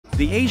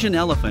The Asian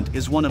elephant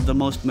is one of the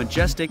most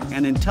majestic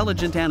and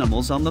intelligent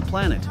animals on the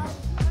planet.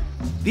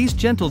 These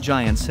gentle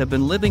giants have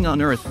been living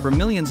on Earth for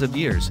millions of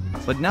years,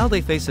 but now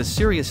they face a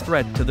serious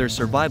threat to their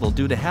survival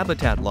due to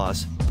habitat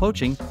loss,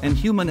 poaching, and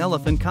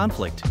human-elephant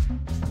conflict.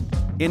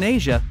 In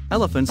Asia,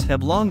 elephants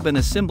have long been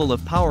a symbol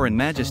of power and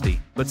majesty,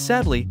 but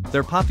sadly,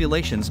 their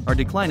populations are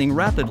declining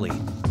rapidly.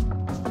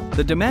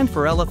 The demand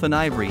for elephant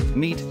ivory,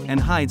 meat, and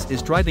hides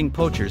is driving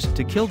poachers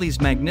to kill these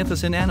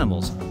magnificent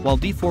animals, while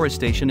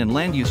deforestation and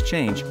land use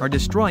change are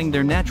destroying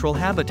their natural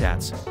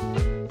habitats.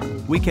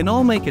 We can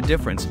all make a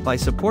difference by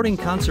supporting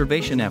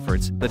conservation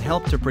efforts that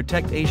help to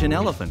protect Asian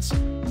elephants.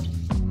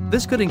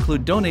 This could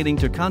include donating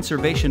to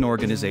conservation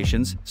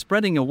organizations,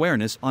 spreading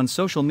awareness on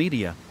social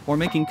media, or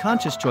making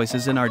conscious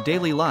choices in our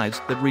daily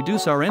lives that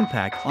reduce our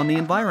impact on the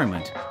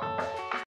environment.